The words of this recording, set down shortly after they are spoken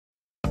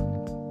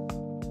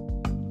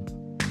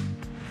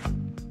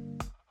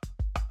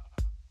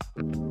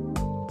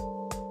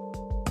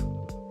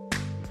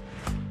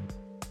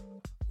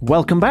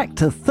Welcome back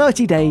to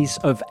 30 Days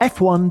of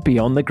F1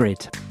 Beyond the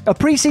Grid, a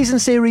pre-season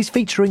series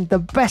featuring the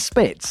best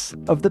bits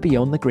of the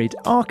Beyond the Grid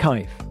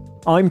archive.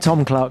 I'm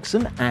Tom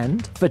Clarkson,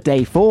 and for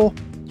Day 4,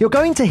 you're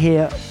going to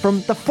hear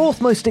from the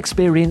fourth most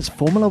experienced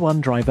Formula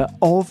One driver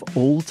of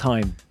all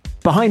time.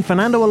 Behind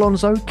Fernando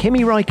Alonso,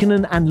 Kimi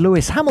Raikkonen and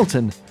Lewis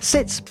Hamilton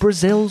sits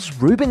Brazil's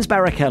Rubens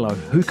Barrichello,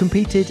 who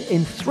competed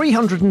in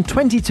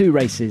 322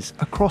 races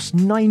across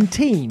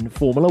 19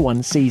 Formula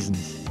One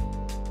seasons.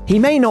 He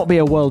may not be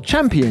a world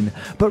champion,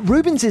 but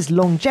Rubens'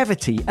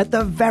 longevity at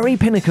the very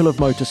pinnacle of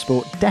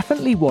motorsport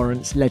definitely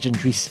warrants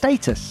legendary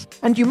status.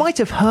 And you might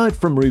have heard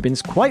from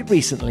Rubens quite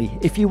recently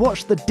if you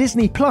watched the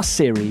Disney Plus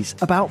series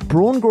about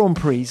Brawn Grand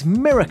Prix's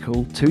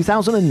miracle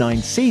 2009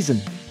 season,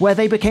 where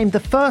they became the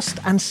first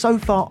and so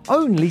far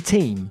only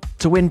team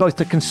to win both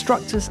the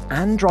Constructors'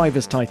 and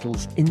Drivers'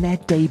 titles in their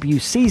debut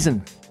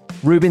season.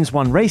 Rubens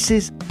won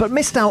races, but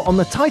missed out on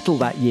the title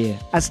that year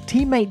as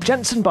teammate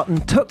Jenson Button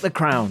took the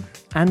crown.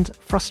 And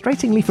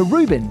frustratingly for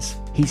Rubens,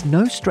 he's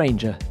no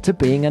stranger to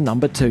being a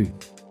number 2.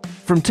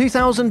 From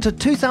 2000 to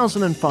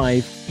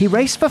 2005, he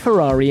raced for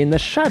Ferrari in the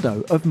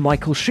shadow of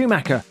Michael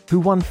Schumacher, who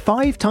won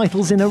 5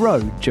 titles in a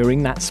row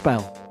during that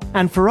spell.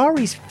 And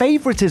Ferrari's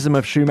favouritism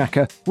of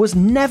Schumacher was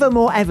never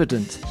more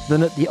evident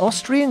than at the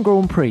Austrian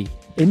Grand Prix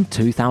in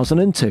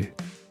 2002.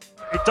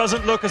 It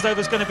doesn't look as though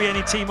there's going to be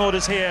any team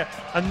orders here,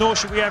 and nor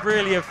should we ever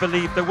really have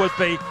believed there would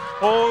be.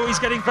 Oh, he's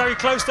getting very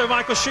close to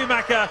Michael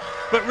Schumacher,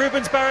 but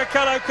Rubens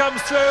Barrichello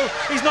comes through.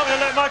 He's not going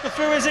to let Michael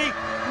through, is he?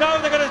 No,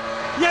 they're going to...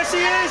 Yes,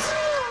 he is!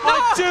 No!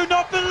 I do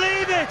not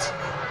believe it!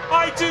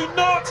 I do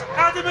not,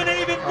 Adam and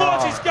Eve,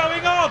 what is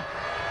going on?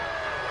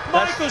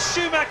 Michael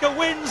Schumacher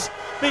wins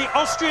the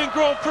Austrian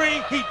Grand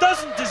Prix. He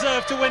doesn't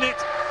deserve to win it.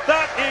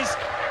 That is...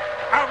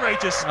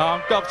 outrageous. Oh,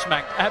 I'm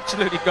gobsmacked,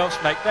 absolutely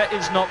gobsmacked. That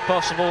is not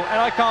possible,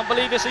 and I can't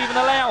believe it's even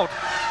allowed.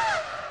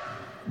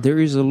 There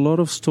is a lot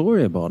of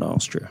story about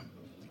Austria,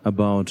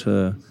 about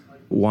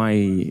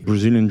why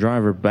Brazilian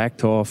driver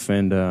backed off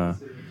and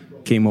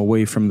came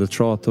away from the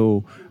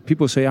throttle.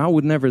 People say, I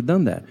would never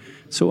done that.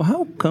 So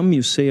how come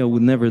you say I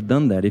would never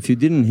done that? If you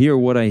didn't hear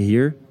what I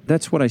hear,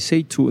 that's what I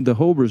say to the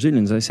whole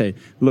Brazilians. I say,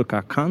 look,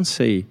 I can't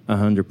say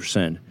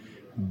 100%,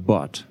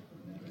 but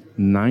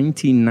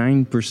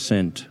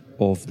 99%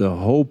 of the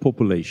whole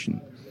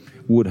population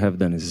would have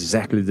done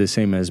exactly the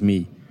same as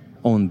me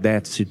on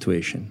that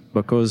situation.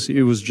 Because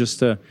it was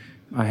just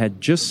I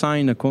had just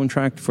signed a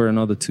contract for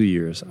another 2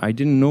 years. I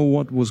didn't know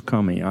what was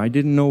coming. I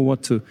didn't know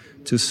what to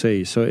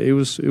say. So it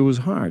was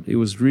hard. It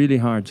was really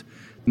hard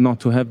not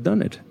to have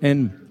done it.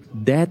 And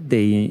that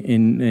day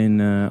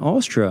in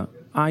Austria,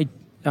 I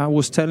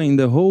was telling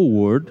the whole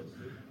world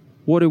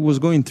what it was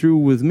going through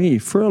with me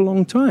for a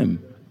long time.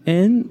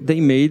 And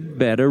they made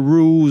better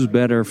rules,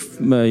 better,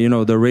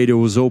 the radio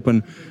was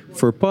open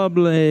for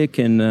public.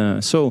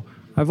 And so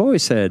I've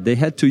always said they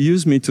had to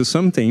use me to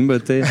something,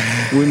 but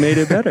we made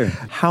it better.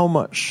 How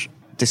much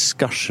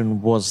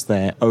discussion was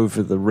there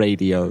over the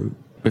radio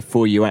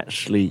before you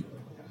actually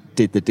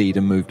did the deed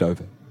and moved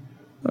over?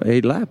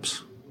 8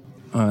 laps.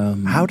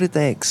 How did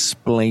they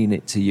explain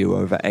it to you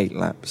over 8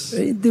 laps?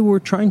 They were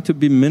trying to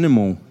be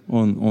minimal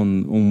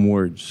on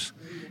words.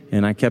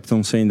 And I kept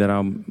on saying that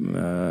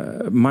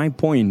my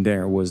point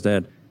there was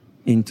that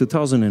in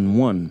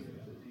 2001,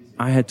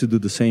 I had to do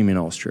the same in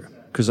Austria.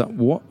 Because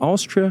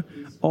Austria,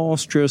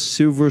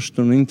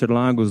 Silverstone,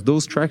 Interlagos,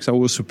 those tracks, I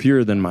was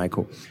superior than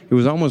Michael. It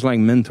was almost like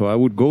mental. I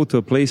would go to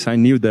a place I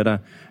knew that I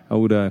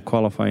would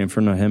qualify in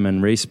front of him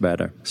and race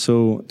better.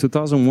 So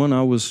 2001,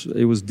 it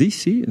was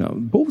DC.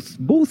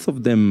 Both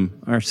of them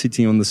are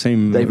sitting on the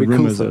same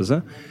room as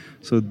us.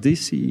 So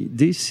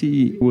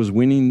DC was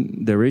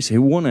winning the race. He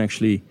won,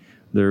 actually,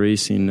 the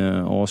race in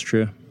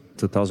Austria,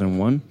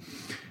 2001.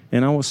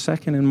 And I was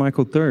second and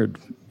Michael third.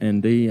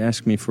 And they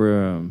asked me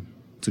to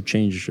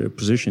change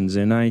positions.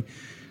 And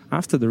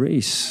after the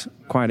race,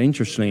 quite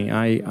interestingly,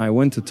 I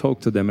went to talk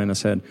to them and I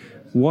said,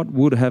 what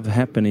would have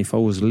happened if I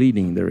was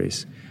leading the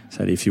race? I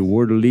said, if you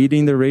were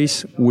leading the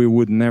race, we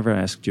would never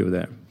ask you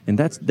that. And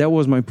that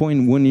was my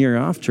point 1 year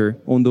after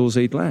on those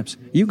 8 laps.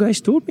 You guys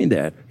told me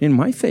that in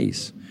my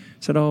face.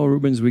 I said, oh,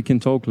 Rubens, we can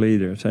talk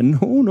later. I said,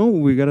 no,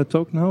 we got to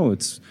talk now.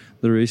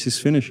 The race is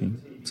finishing.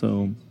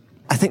 So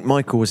I think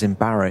Michael was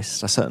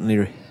embarrassed.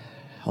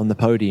 On the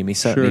podium, he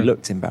certainly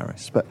looked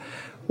embarrassed. But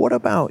what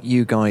about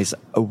you guys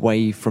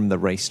away from the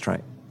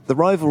racetrack? The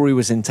rivalry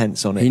was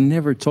intense on it. He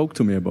never talked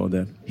to me about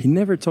that. He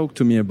never talked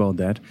to me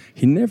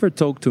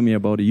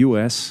about the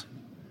U.S.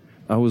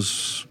 I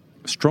was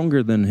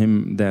stronger than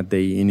him that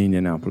day in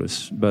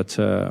Indianapolis. But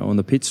on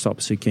the pit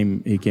stops, he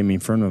came in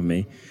front of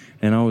me.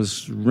 And I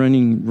was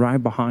running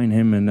right behind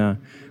him. And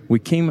we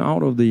came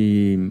out of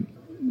the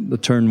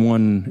turn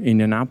 1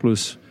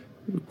 Indianapolis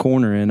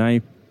corner.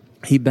 And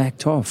he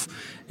backed off.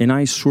 And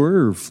I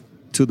swerved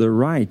to the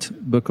right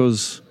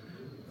because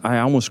I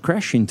almost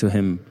crashed into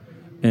him.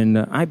 And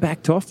I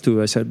backed off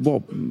too. I said,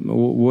 well,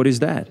 what is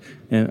that?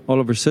 And all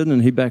of a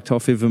sudden, he backed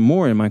off even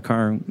more, and my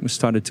car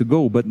started to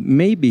go. But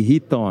maybe he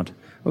thought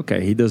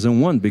okay, he doesn't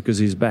want because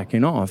he's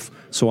backing off.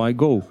 So I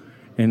go.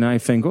 And I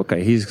think,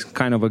 okay, he's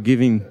kind of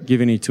giving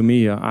it to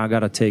me. I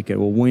got to take it. A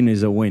win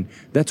is a win.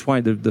 That's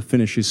why the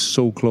finish is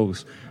so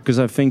close. Because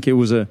I think it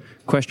was a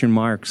question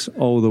marks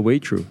all the way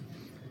through.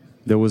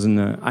 There wasn't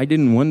I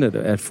didn't want it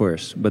at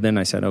first. But then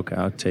I said, okay,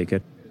 I'll take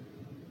it.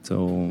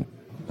 So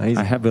amazing.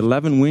 I have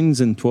 11 wins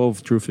and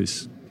 12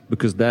 trophies.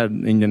 Because that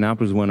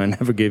Indianapolis one I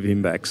never gave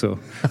him back, so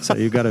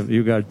you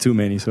got too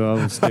many, so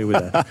I'll stay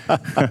with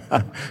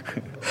that.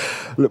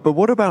 Look, but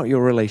what about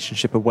your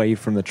relationship away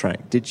from the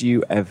track? Did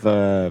you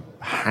ever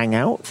hang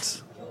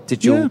out?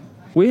 Did you? Yeah,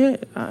 we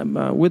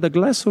with a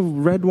glass of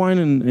red wine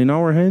in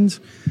our hands,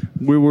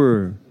 we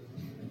were.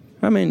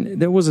 I mean,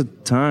 there was a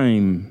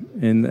time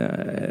in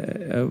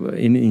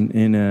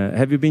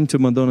have you been to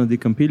Madonna di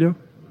Campiglio?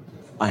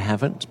 I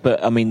haven't,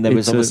 but I mean, there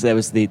was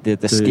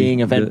the skiing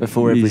event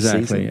before every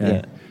season.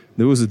 Yeah.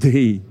 There was a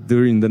day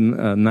during the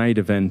night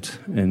event,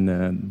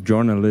 and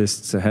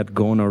journalists had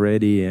gone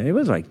already. It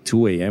was like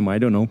 2 a.m., I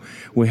don't know.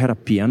 We had a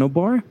piano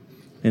bar,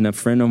 and a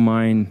friend of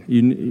mine,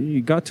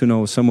 you got to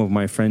know some of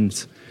my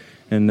friends.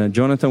 And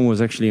Jonathan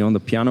was actually on the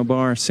piano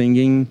bar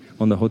singing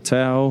on the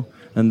hotel.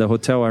 And the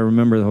hotel, I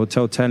remember the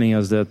hotel telling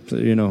us that,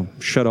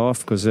 shut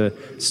off because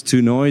it's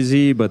too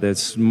noisy, but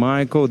that's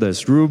Michael,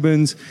 that's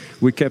Rubens.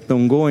 We kept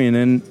on going,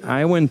 and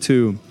I went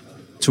to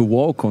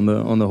walk on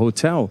the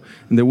hotel,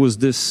 and there was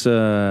this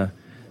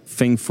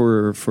thing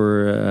for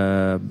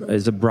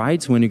as a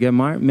bride when you get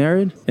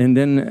married. And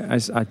then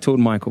I told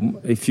Michael,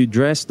 if you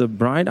dress the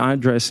bride, I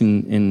dress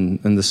in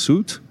the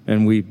suit,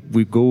 and we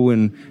go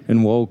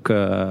and walk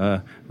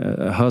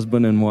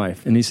husband and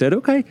wife. And he said,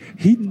 okay.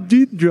 He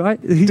did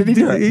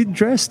he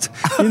dressed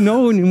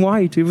in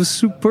white. It was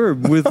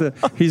superb with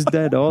his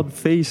dead odd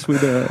face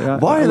with a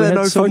why are there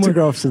no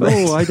photographs of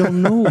this? Oh, I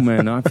don't know,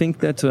 man. I think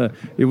that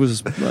it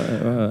was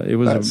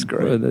That's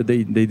great.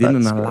 They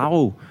didn't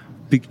allow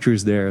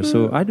pictures there,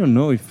 so I don't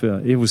know if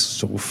it was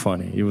so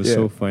funny. It was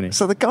so funny.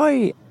 So the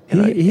guy,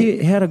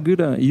 he had a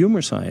good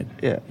humor side.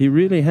 Yeah, he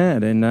really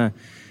had, and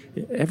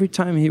every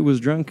time he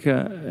was drunk,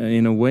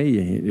 in a way,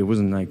 it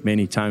wasn't like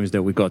many times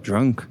that we got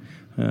drunk,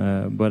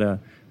 but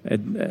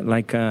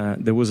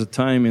there was a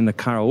time in the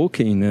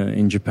karaoke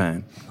in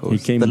Japan. He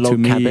came the to log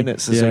me. cabin at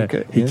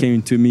Suzuka. He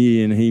came to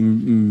me and he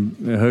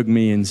hugged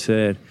me and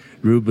said,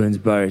 Rubens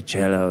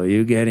Barrichello,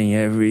 you're getting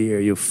every year,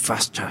 you're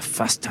faster.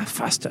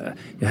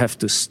 You have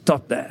to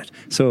stop that.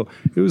 So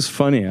it was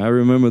funny. I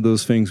remember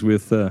those things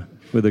with a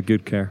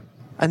good care.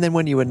 And then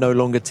when you were no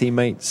longer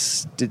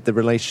teammates, did the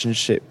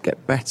relationship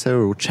get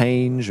better or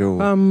change?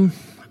 Or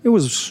it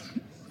was.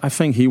 I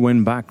think he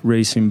went back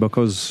racing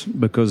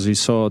because he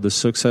saw the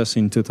success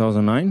in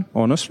 2009.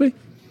 Honestly,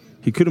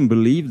 he couldn't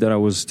believe that I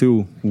was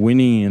still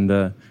winning,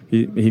 and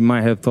he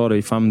might have thought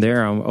if I'm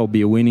there, I'll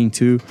be winning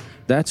too.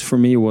 That's for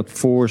me what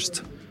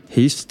forced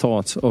his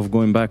thoughts of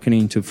going back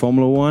into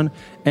Formula One,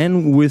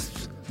 and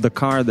with the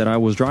car that I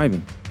was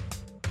driving.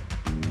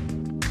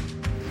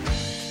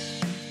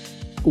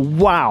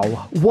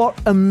 Wow, what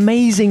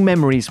amazing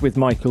memories with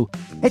Michael.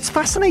 It's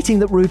fascinating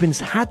that Rubens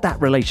had that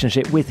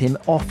relationship with him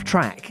off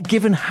track,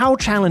 given how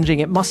challenging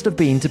it must have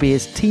been to be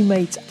his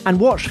teammate and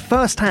watch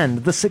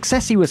firsthand the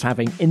success he was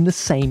having in the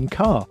same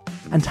car.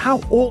 And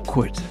how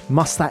awkward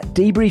must that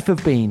debrief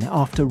have been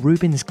after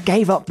Rubens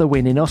gave up the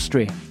win in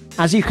Austria.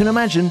 As you can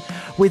imagine,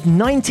 with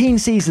 19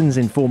 seasons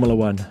in Formula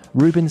One,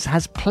 Rubens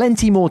has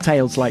plenty more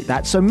tales like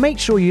that, so make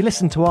sure you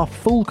listen to our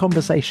full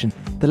conversation.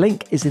 The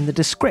link is in the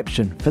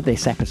description for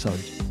this episode.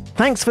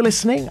 Thanks for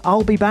listening.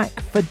 I'll be back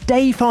for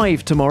day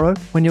 5 tomorrow,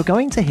 when you're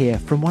going to hear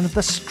from one of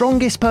the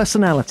strongest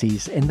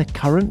personalities in the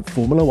current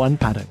Formula One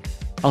paddock.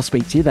 I'll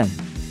speak to you then.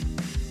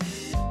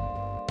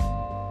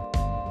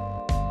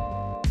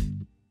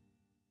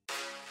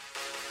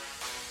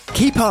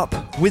 Keep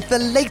up with the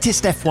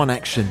latest F1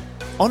 action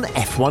on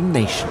F1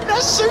 Nation. A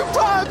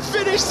superb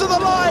finish to the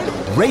line!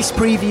 Race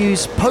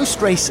previews,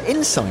 post-race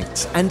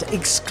insights, and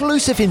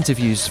exclusive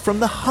interviews from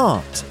the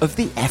heart of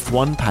the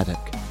F1 paddock.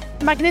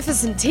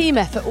 Magnificent team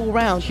effort all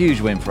round.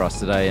 Huge win for us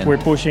today. And we're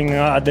pushing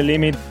at the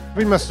limit.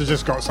 We must have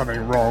just got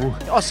something wrong.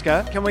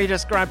 Oscar, can we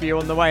just grab you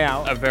on the way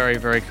out? A very,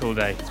 very cool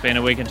day. It's been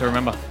a weekend to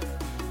remember.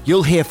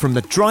 You'll hear from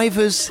the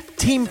drivers,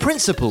 team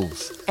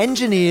principals,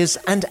 engineers,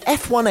 and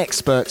F1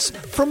 experts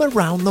from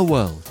around the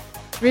world.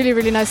 Really,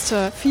 really nice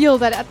to feel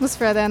that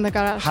atmosphere there in the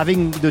garage.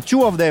 Having the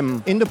two of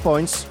them in the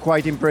points,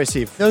 quite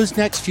impressive. Those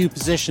next few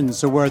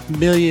positions are worth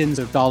millions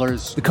of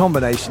dollars. The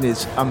combination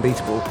is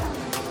unbeatable.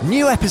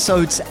 New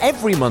episodes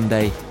every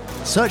Monday.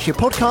 Search your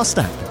podcast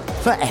app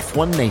for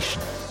F1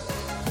 Nation.